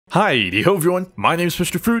Hi, hello everyone, my name is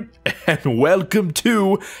Mr. Fruit, and welcome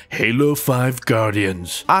to Halo 5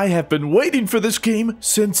 Guardians. I have been waiting for this game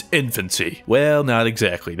since infancy. Well, not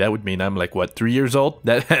exactly. That would mean I'm like, what, 3 years old?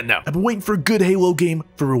 No. I've been waiting for a good Halo game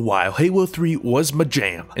for a while. Halo 3 was my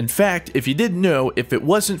jam. In fact, if you didn't know, if it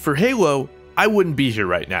wasn't for Halo, I wouldn't be here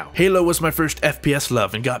right now. Halo was my first FPS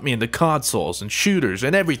love and got me into consoles and shooters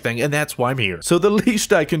and everything, and that's why I'm here. So the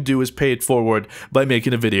least I can do is pay it forward by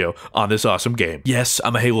making a video on this awesome game. Yes,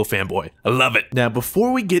 I'm a Halo fanboy. I love it. Now,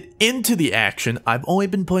 before we get into the action, I've only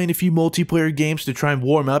been playing a few multiplayer games to try and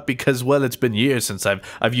warm up because, well, it's been years since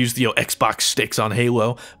I've used the Xbox sticks on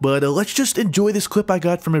Halo. But let's just enjoy this clip I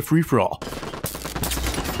got from a free-for-all.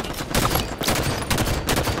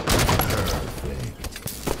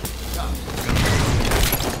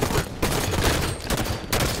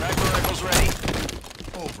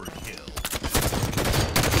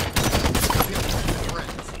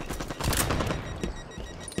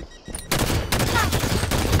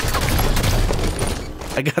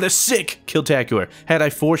 I got a sick Killtacular. Had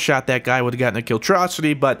I four-shot that guy, I would have gotten a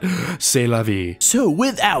Killtrocity, but c'est la vie. So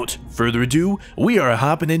without further ado, we are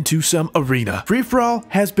hopping into some arena. Free-for-all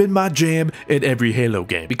has been my jam in every Halo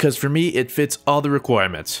game, because for me, it fits all the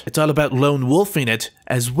requirements. It's all about lone wolfing it,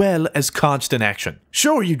 as well as constant action.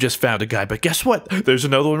 Sure, you just found a guy, but guess what? There's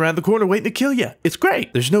another one around the corner waiting to kill you. It's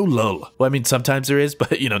great. There's no lull. Well, I mean, sometimes there is,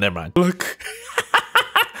 but, you know, never mind. Look.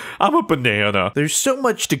 I'm a banana. There's so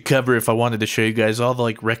much to cover if I wanted to show you guys all the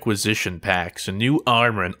like requisition packs and new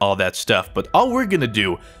armor and all that stuff, but all we're gonna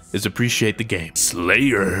do is appreciate the game.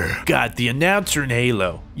 Slayer. God, the announcer in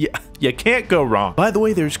Halo. Yeah, you can't go wrong. By the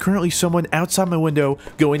way, there's currently someone outside my window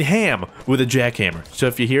going ham with a jackhammer. So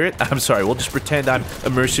if you hear it, I'm sorry, we'll just pretend I'm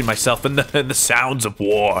immersing myself in the sounds of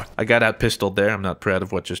war. I got out pistoled there. I'm not proud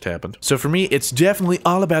of what just happened. So for me, it's definitely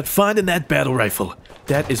all about finding that battle rifle.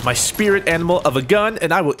 That is my spirit animal of a gun,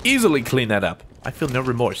 and I will easily clean that up. I feel no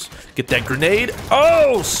remorse. Get that grenade.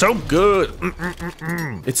 Oh, so good.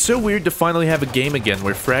 It's so weird to finally have a game again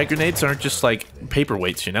where frag grenades aren't just like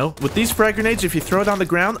paperweights, you know? With these frag grenades, if you throw it on the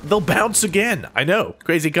ground, they'll bounce again. I know,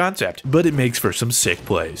 crazy concept, but it makes for some sick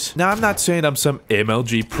plays. Now, I'm not saying I'm some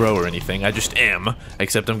MLG pro or anything. I just am,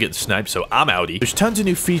 except I'm getting sniped, so I'm outie. There's tons of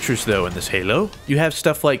new features though in this Halo. You have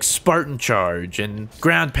stuff like Spartan Charge and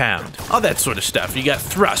Ground Pound, all that sort of stuff. You got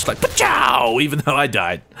thrust, like pachow, even though I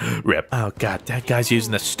died. Rip. Oh god. That guy's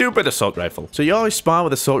using the stupid assault rifle. So you always spawn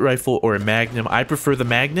with assault rifle or a magnum. I prefer the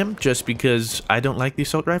magnum just because I don't like the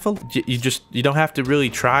assault rifle. You don't have to really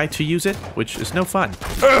try to use it, which is no fun.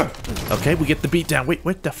 Ugh. Okay, we get the beat down. Wait,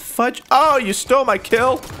 what the fudge? Oh, you stole my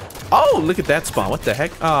kill. Oh, look at that spawn. What the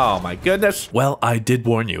heck? Oh my goodness. Well, I did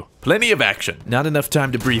warn you. Plenty of action. Not enough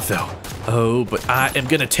time to breathe though. Oh, but I am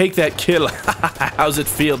gonna take that kill. How's it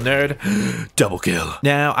feel, nerd? Double kill.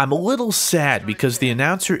 Now, I'm a little sad because the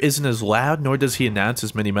announcer isn't as loud, nor does he announce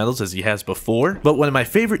as many medals as he has before. But one of my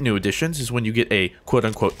favorite new additions is when you get a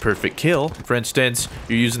quote-unquote perfect kill. For instance,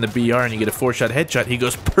 you're using the BR and you get a 4-shot headshot, he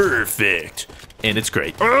goes perfect. And it's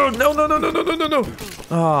great. Oh, no.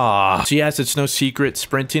 Ah. So yes, it's no secret.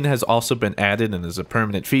 Sprinting has also been added and is a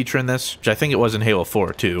permanent feature in this, which I think it was in Halo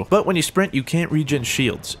 4 too. But when you sprint, you can't regen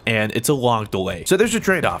shields, and it's a long delay. So there's a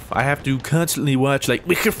trade-off. I have to constantly watch, like,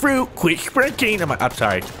 Mr. Fruit, quick sprinting. I'm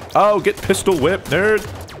sorry. Oh, get pistol whipped, nerd.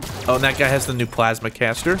 Oh, and that guy has the new plasma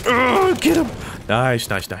caster. Oh, get him.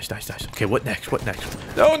 Nice. Okay, what next?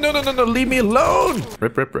 No, leave me alone.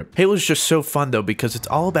 Rip. Halo's just so fun, though, because it's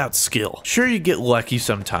all about skill. Sure, you get lucky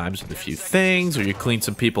sometimes with a few things, or you clean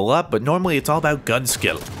some people up, but normally it's all about gun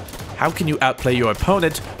skill. How can you outplay your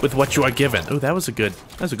opponent with what you are given? Oh, that was a good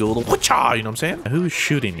little whatcha, you know what I'm saying? Who's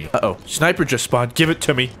shooting me? Uh-oh, sniper just spawned. Give it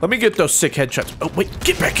to me. Let me get those sick headshots. Oh, wait,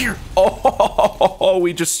 get back here. Oh,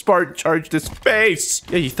 we just Spartan charged his face.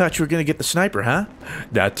 Yeah, you thought you were gonna get the sniper, huh?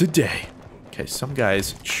 Not today. Okay, some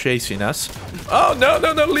guy's chasing us. Oh,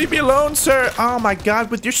 no, leave me alone, sir. Oh my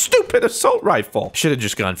god, with your stupid assault rifle. Should have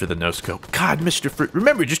just gone for the no-scope. God, Mr. Fruit,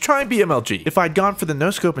 remember, just try and be MLG. If I'd gone for the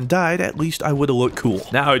no-scope and died, at least I would have looked cool.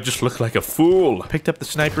 Now I just look like a fool. Picked up the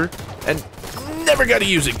sniper and never got to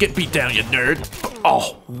use it. Get beat down, you nerd.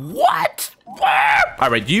 Oh, what? All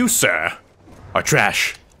right, you, sir, are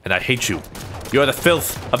trash, and I hate you. You're the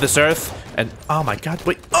filth of this earth, and oh my god,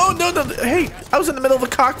 wait. Oh, no, hey, I was in the middle of a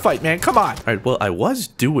cockfight, man, come on. All right, well, I was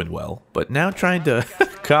doing well, but now trying to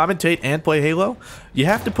commentate and play Halo, you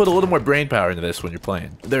have to put a little more brain power into this when you're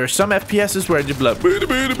playing. There are some FPSs where I just like,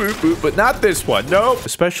 but not this one, no.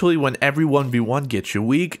 Especially when every 1v1 gets you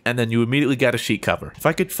weak, and then you immediately got a sheet cover. If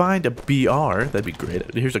I could find a BR, that'd be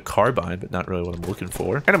great. Here's a carbine, but not really what I'm looking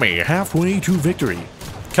for. Enemy halfway to victory.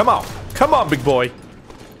 Come on, big boy.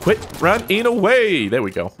 Quit running away. There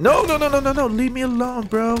we go. No, no, no, no, no, no. Leave me alone,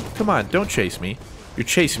 bro. Come on, don't chase me. You're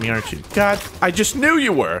chasing me, aren't you? God, I just knew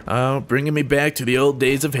you were. Oh, bringing me back to the old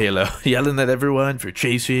days of Halo. Yelling at everyone for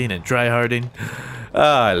chasing and tryharding.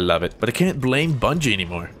 I love it. But I can't blame Bungie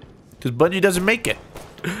anymore. Because Bungie doesn't make it.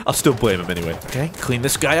 I'll still blame him anyway. Okay, clean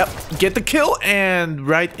this guy up, get the kill, and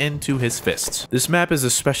right into his fists. This map is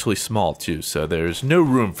especially small too, so there's no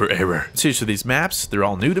room for error. Seriously, these maps, they're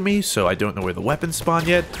all new to me, so I don't know where the weapons spawn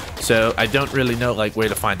yet. So I don't really know like where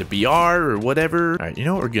to find a BR or whatever. All right, you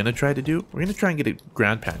know what we're gonna try to do? We're gonna try and get a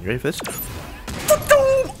ground pound. You ready for this?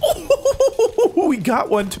 Oh, we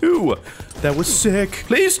got one too. That was sick.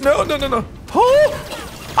 Please, no, no, no, no. Oh!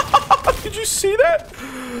 Did you see that?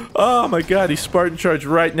 Oh my god, he Spartan charged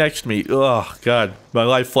right next to me. Oh god, my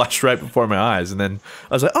life flashed right before my eyes, and then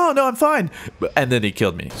I was like, oh no, I'm fine. And then he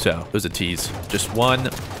killed me, so it was a tease. Just one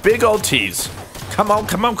big old tease. Come on,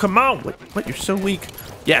 come on, come on. What, you're so weak.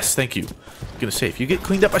 Yes, thank you. I'm gonna say, if you get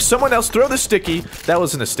cleaned up by someone else, throw the sticky. That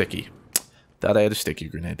wasn't a sticky. Thought I had a sticky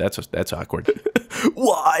grenade. That's awkward.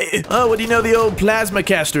 Why? Oh, what do you know, the old plasma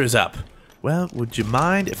caster is up. Well, would you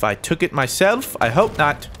mind if I took it myself? I hope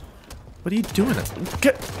not. What are you doing?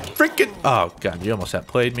 Get freaking... Oh, God, you almost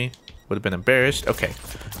outplayed me. Would have been embarrassed. Okay.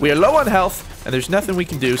 We are low on health, and there's nothing we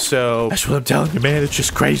can do, so... That's what I'm telling you, man. It's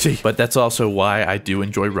just crazy. But that's also why I do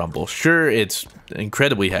enjoy Rumble. Sure, it's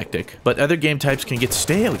incredibly hectic, but other game types can get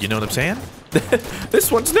stale, you know what I'm saying?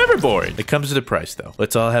 This one's never boring. It comes at a price, though.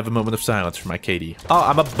 Let's all have a moment of silence for my KD. Oh,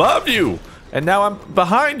 I'm above you, and now I'm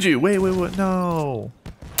behind you. Wait, no.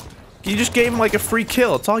 You just gave him like a free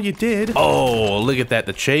kill. It's all you did. Oh, look at that.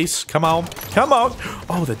 The chase. Come on. Come on.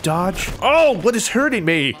 Oh, the dodge. Oh, what is hurting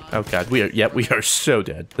me? Oh, God. We are so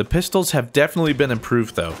dead. The pistols have definitely been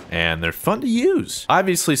improved, though, and they're fun to use.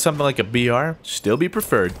 Obviously, something like a BR still be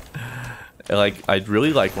preferred. Like, I'd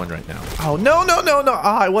really like one right now. Oh, no, no, no, no. Oh,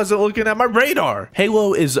 I wasn't looking at my radar.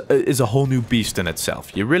 Halo is a whole new beast in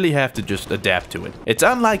itself. You really have to just adapt to it. It's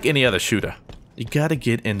unlike any other shooter. You gotta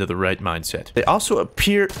get into the right mindset. They also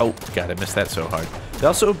appear... Oh, God, I missed that so hard. They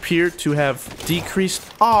also appear to have decreased...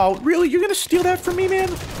 Oh, really? You're gonna steal that from me, man?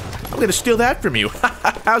 I'm gonna steal that from you.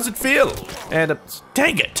 How's it feel? And,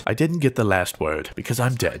 dang it. I didn't get the last word because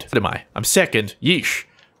I'm dead. What am I? I'm second. Yeesh.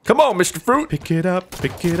 Come on, Mr. Fruit. Pick it up.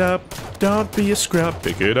 Pick it up. Don't be a scrub.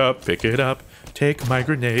 Pick it up. Pick it up. Take my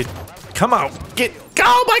grenade. Come on. Get...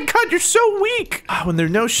 Oh my god, you're so weak! When there are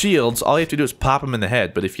no shields, all you have to do is pop them in the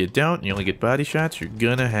head. But if you don't, and you only get body shots, you're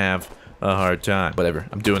gonna have a hard time. Whatever,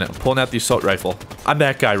 I'm doing it. I'm pulling out the assault rifle. I'm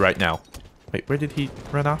that guy right now. Wait, where did he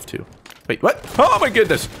run off to? Wait, what? Oh my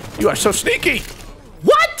goodness! You are so sneaky!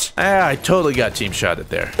 What? I totally got team shotted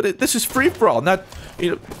there. But this is free-for-all, not,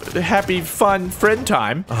 you know, happy, fun, friend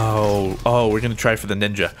time. Oh, we're gonna try for the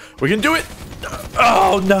ninja. We're gonna do it!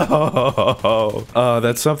 Oh, no! Oh,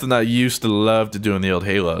 that's something I used to love to do in the old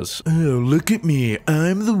Halos. Oh, look at me.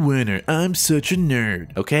 I'm the winner. I'm such a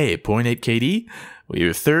nerd. Okay, 0.8 KD. We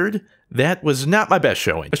were third. That was not my best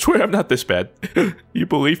showing. I swear I'm not this bad. You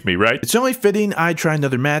believe me, right? It's only fitting I try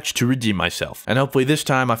another match to redeem myself. And hopefully this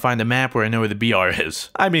time I find a map where I know where the BR is.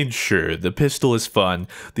 I mean, sure, the pistol is fun.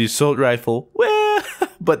 The assault rifle, well,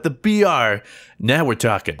 but the BR, now we're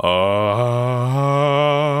talking.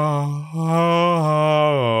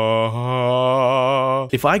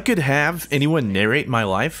 If I could have anyone narrate my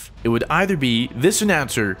life, it would either be this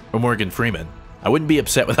announcer or Morgan Freeman. I wouldn't be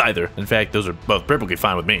upset with either. In fact, those are both perfectly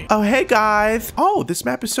fine with me. Oh, hey guys. Oh, this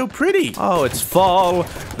map is so pretty. Oh, it's fall.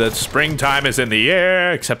 The springtime is in the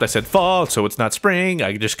air, except I said fall, so it's not spring.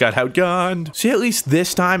 I just got outgunned. See, at least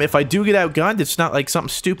this time, if I do get outgunned, it's not like something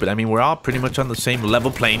stupid. I mean, we're all pretty much on the same level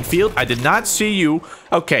playing field. I did not see you.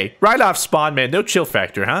 Okay, right off spawn, man. No chill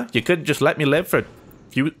factor, huh? You couldn't just let me live for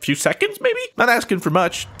few seconds, maybe? Not asking for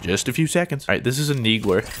much, just a few seconds. All right, this is a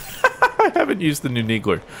Needler. I haven't used the new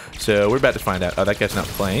Needler, so we're about to find out. Oh, that guy's not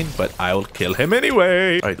playing, but I'll kill him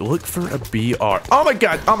anyway. All right, look for a BR. Oh my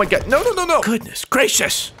god, oh my god. No, no, no, no. Goodness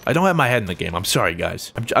gracious. I don't have my head in the game. I'm sorry,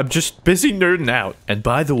 guys. I'm just busy nerding out. And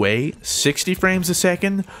by the way, 60 frames a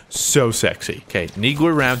second, so sexy. Okay,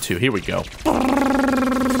 Needler round 2. Here we go.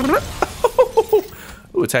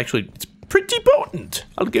 Ooh, it's pretty potent.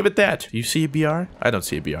 I'll give it that. You see a BR? I don't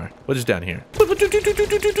see a BR. What is down here?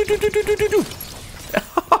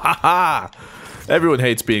 Everyone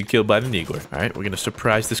hates being killed by the Needler. All right, we're gonna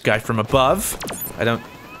surprise this guy from above. I don't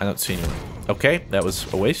see anyone. Okay, that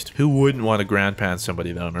was a waste. Who wouldn't want to ground pound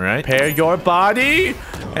somebody though, am I right? Prepare your body.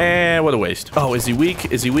 And what a waste. Oh, is he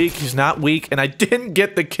weak? Is he weak? He's not weak. And I didn't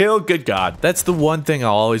get the kill. Good God. That's the one thing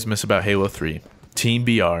I'll always miss about Halo 3. Team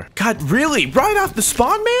BR. God, really? Right off the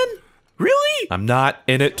spawn, man? Really? I'm not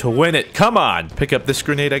in it to win it. Come on. Pick up this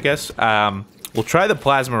grenade, I guess. We'll try the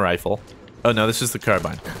plasma rifle. Oh, no, this is the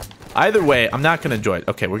carbine. Either way, I'm not going to enjoy it.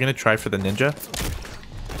 Okay, we're going to try for the ninja.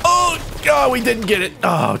 Oh, we didn't get it.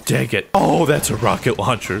 Oh, dang it. Oh, that's a rocket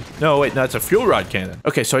launcher. No, wait, no, it's a fuel rod cannon.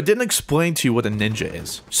 Okay, so I didn't explain to you what a ninja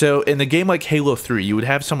is. So in a game like Halo 3, you would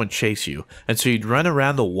have someone chase you. And so you'd run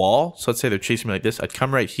around the wall. So let's say they're chasing me like this. I'd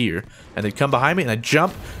come right here. And they'd come behind me and I'd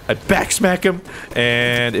jump. I'd backsmack them.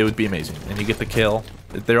 And it would be amazing. And you get the kill.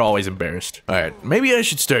 They're always embarrassed. All right, maybe I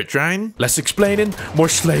should start trying. Less explaining, more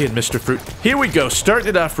slaying, Mr. Fruit. Here we go, starting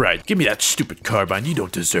it off right. Give me that stupid carbine. You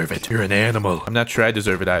don't deserve it. You're an animal. I'm not sure I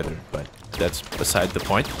deserve it either, but that's beside the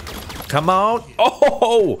point. Come on.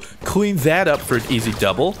 Oh, clean that up for an easy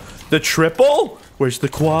double. The triple? Where's the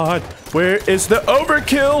quad? Where is the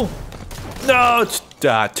overkill? No,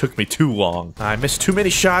 it took me too long. I missed too many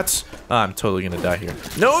shots. I'm totally gonna die here.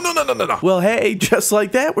 No. Well, hey, just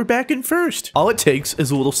like that, we're back in first. All it takes is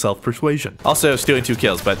a little self-persuasion. Also, stealing 2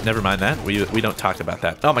 kills, but never mind that. We don't talk about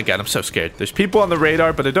that. Oh my god, I'm so scared. There's people on the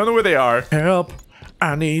radar, but I don't know where they are. Help,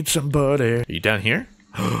 I need somebody. Are you down here?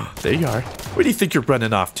 There you are. Where do you think you're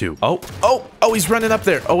running off to? Oh, he's running up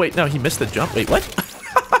there. Oh, wait, no, he missed the jump. Wait, what?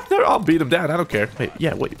 I'll beat him down. I don't care. Wait,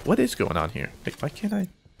 yeah, wait, what is going on here? Wait, why can't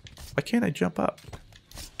I jump up?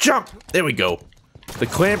 Jump! There we go. The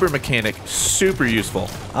clamber mechanic, super useful.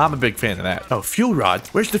 I'm a big fan of that. Oh, fuel rod.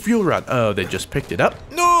 Where's the fuel rod? Oh, they just picked it up.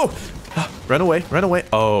 No! Run away, run away.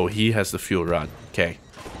 Oh, he has the fuel rod. Okay.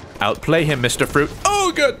 Outplay him, Mr. Fruit.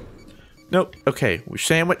 Oh, good. Nope. Okay, we're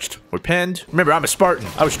sandwiched. We're pinned. Remember, I'm a Spartan.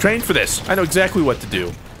 I was trained for this. I know exactly what to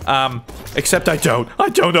do. Except I don't. I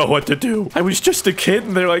don't know what to do. I was just a kid,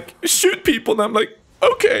 and they're like, shoot people, and I'm like,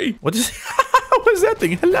 okay. What is... what is that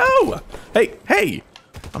thing? Hello! Hey!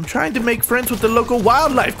 I'm trying to make friends with the local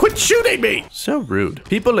wildlife. Quit shooting me! So rude.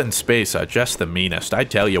 People in space are just the meanest, I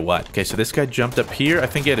tell you what. Okay, so this guy jumped up here. I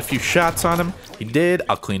think he had a few shots on him. He did.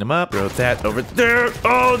 I'll clean him up. Throw that over there.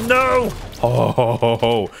 Oh, no!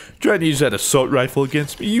 Oh, trying to use that assault rifle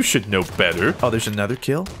against me? You should know better. Oh, there's another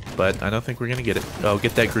kill, but I don't think we're gonna get it. Oh,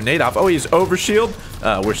 get that grenade off. Oh, he's overshield.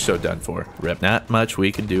 We're so done for. Rip. Not much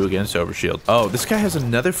we can do against overshield. Oh, this guy has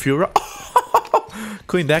another fuel rod.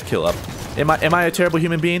 Clean that kill up. Am I a terrible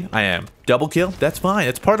human being? I am. Double kill? That's fine.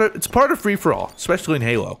 It's part of free-for-all, especially in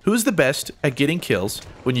Halo. Who's the best at getting kills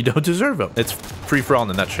when you don't deserve them? It's free-for-all in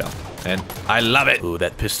a nutshell. And I love it. Ooh,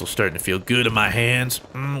 that pistol's starting to feel good in my hands.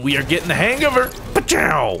 We are getting the hang of her.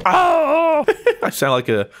 Pachow! Oh! I sound like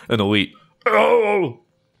an elite. Oh!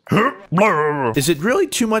 Is it really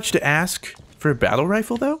too much to ask for a battle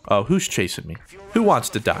rifle, though? Oh, who's chasing me? Who wants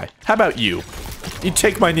to die? How about you? You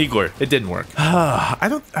take my Needler. It didn't work. I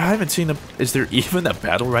haven't seen is there even a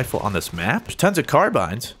battle rifle on this map? There's tons of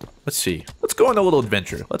carbines. Let's see. Let's go on a little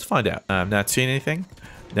adventure. Let's find out. I'm not seeing anything.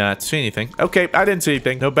 Not seeing anything. Okay, I didn't see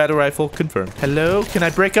anything. No battle rifle confirmed. Hello? Can I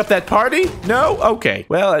break up that party? No? Okay.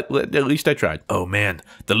 Well, at least I tried. Oh, man.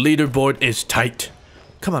 The leaderboard is tight.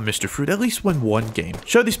 Come on, Mr. Fruit, at least win one game.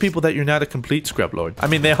 Show these people that you're not a complete scrub lord. I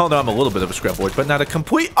mean, they all know I'm a little bit of a scrub lord, but not a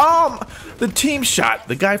complete... The team shot.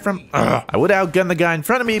 The guy from... I would outgun the guy in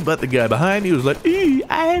front of me, but the guy behind me was like,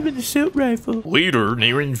 I have an assault rifle. Leader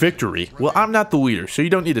nearing victory. Well, I'm not the leader, so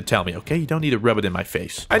you don't need to tell me, okay? You don't need to rub it in my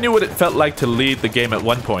face. I knew what it felt like to lead the game at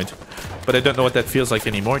one point, but I don't know what that feels like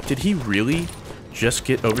anymore. Did he really just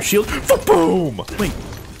get overshield? Boom! Wait,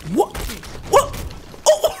 what?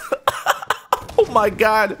 Oh my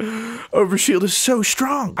god, overshield is so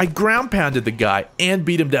strong. I ground pounded the guy and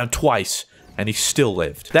beat him down twice, and he still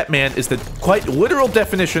lived. That man is the quite literal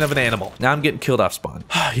definition of an animal. Now I'm getting killed off spawn.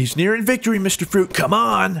 He's nearing victory, Mr. Fruit. Come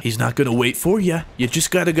on. He's not gonna wait for you. You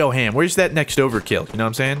just gotta go ham. Where's that next overkill? You know what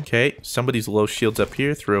I'm saying? Okay, somebody's low shields up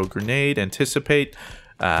here. Throw a grenade, anticipate.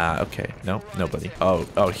 Okay, no, nobody.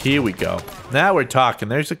 Oh, here we go. Now we're talking.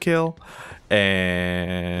 There's a kill.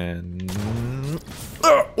 And...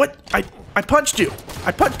 what? I punched you.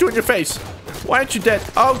 I punched you in your face. Why aren't you dead?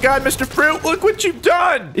 Oh god, Mr. Fruit, look what you've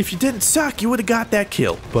done. If you didn't suck, you would have got that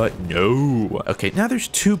kill. But no. Okay, now there's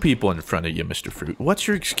 2 people in front of you, Mr. Fruit. What's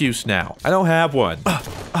your excuse now? I don't have one.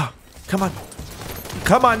 Come on.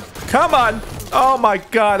 Come on. Come on. Oh my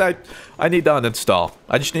god, I need to uninstall.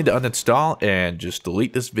 I just need to uninstall and just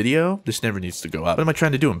delete this video. This never needs to go up. What am I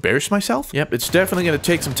trying to do? Embarrass myself? Yep, it's definitely going to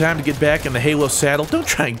take some time to get back in the Halo saddle. Don't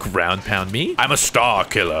try and ground pound me. I'm a star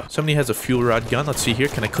killer. Somebody has a fuel rod gun. Let's see here.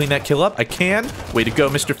 Can I clean that kill up? I can. Way to go,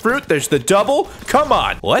 Mr. Fruit. There's the double. Come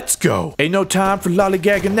on. Let's go. Ain't no time for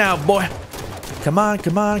lollygagging now, boy. Come on,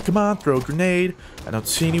 come on, come on. Throw a grenade. I don't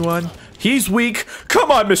see anyone. He's weak.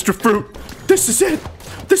 Come on, Mr. Fruit. This is it.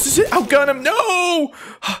 This is it. Outgun him. No.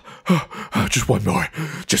 Just one more.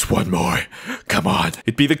 Just one more. Come on.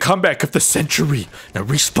 It'd be the comeback of the century. Now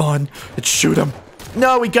respawn and shoot him.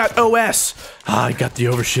 No, we got OS. Ah, I got the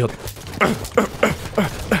overshield.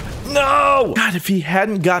 No! God, if he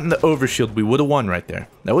hadn't gotten the overshield, we would have won right there.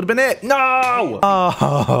 That would have been it. No!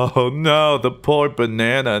 Oh, no. The poor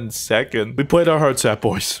banana in second. We played our hearts out,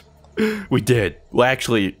 boys. We did. Well,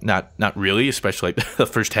 actually, not really, especially like the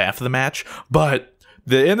first half of the match. But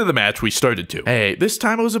the end of the match, we started to. Hey, this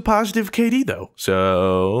time it was a positive KD, though.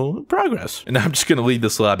 So, progress. And I'm just going to leave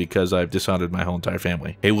this lobby because I've dishonored my whole entire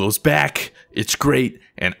family. Halo's back. It's great.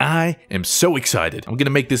 And I am so excited. I'm going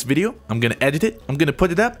to make this video. I'm going to edit it. I'm going to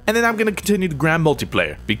put it up. And then I'm going to continue to grind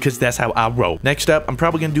multiplayer because that's how I roll. Next up, I'm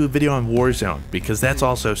probably going to do a video on Warzone because that's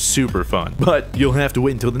also super fun. But you'll have to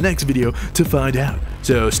wait until the next video to find out.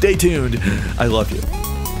 So, stay tuned. I love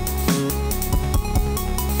you.